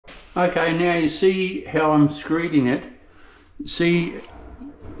Okay, now you see how I'm screeding it. See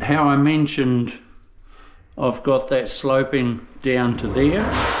how I mentioned I've got that sloping down to there,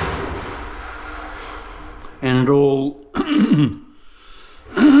 and it all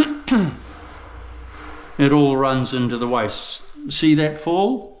it all runs into the waist. See that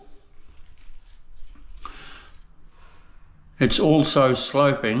fall? It's also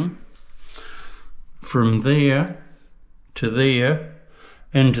sloping from there to there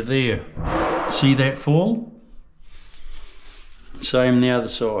into there. See that fall? Same the other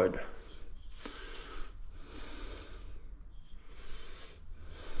side.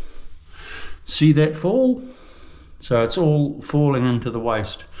 See that fall? So it's all falling into the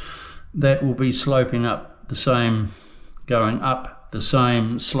waist. That will be sloping up the same, going up the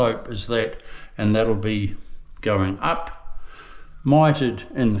same slope as that, and that'll be going up, mitered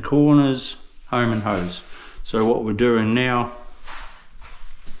in the corners, home and hose. So what we're doing now,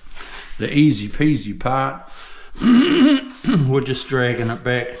 the easy peasy part, we're just dragging it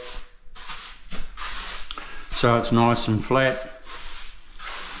back so it's nice and flat.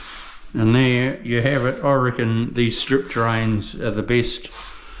 And there you have it. I reckon these strip drains are the best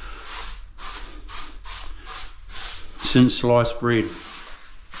since sliced bread.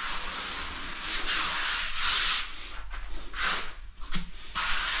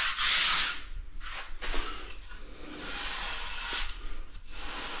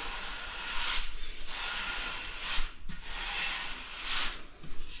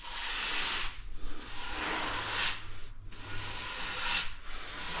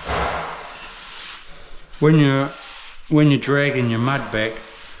 When you're dragging your mud back,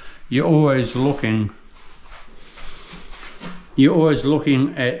 you're always looking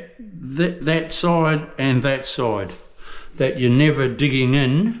at that side and that side, that you're never digging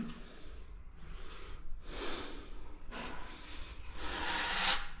in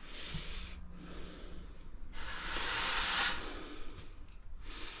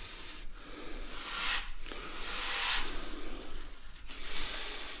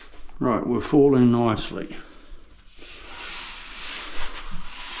right. We're falling nicely.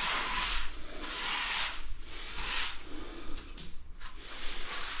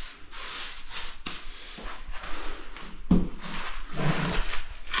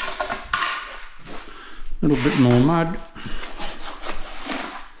 A little bit more mud.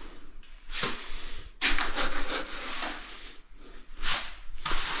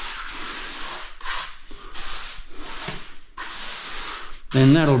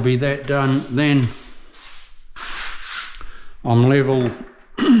 Then that'll be that done. Then I'm level,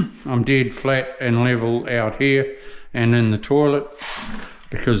 I'm dead flat and level out here and in the toilet,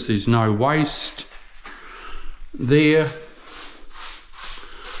 because there's no waste there.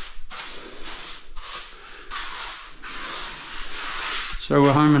 So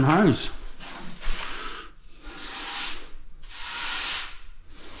we're home and hose.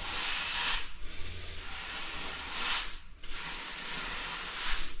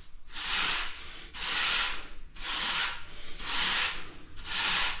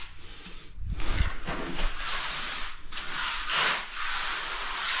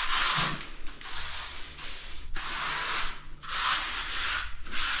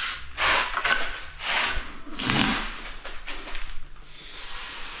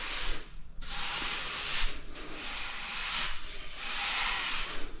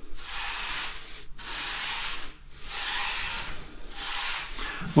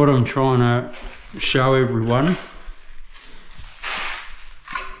 What I'm trying to show everyone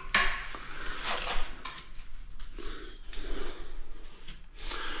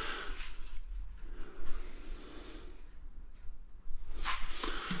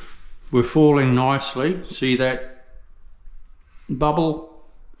we're falling nicely. See that bubble?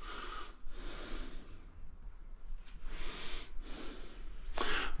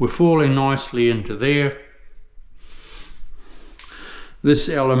 We're falling nicely into there. This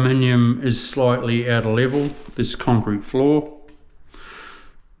aluminium is slightly out of level, this concrete floor.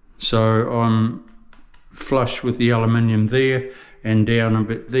 So I'm flush with the aluminium there and down a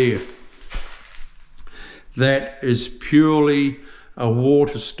bit there. That is purely a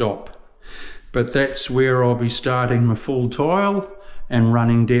water stop, but that's where I'll be starting my full tile and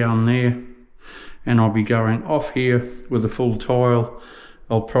running down there, and I'll be going off here with a full tile.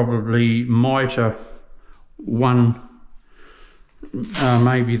 I'll probably mitre one,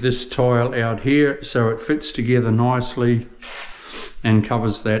 maybe this tile out here, so it fits together nicely and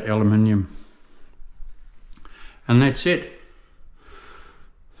covers that aluminium, and that's it.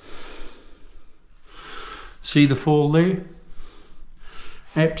 See the fall there?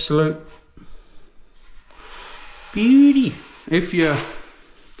 Absolute beauty.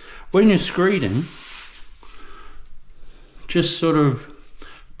 when you're screeding, just sort of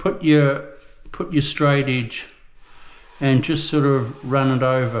put your straight edge and just sort of run it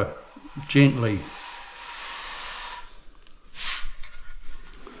over gently.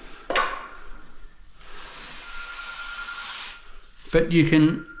 But you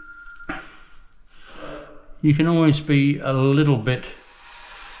can always be a little bit,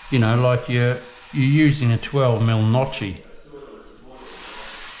 you know, like you're using a 12mm notchy.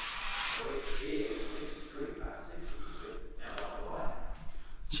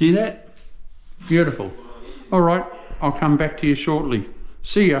 See that? Beautiful. All right, I'll come back to you shortly.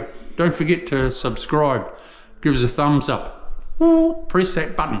 See ya. Don't forget to subscribe. Give us a thumbs up. Press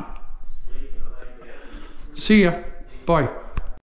that button. See ya. Bye.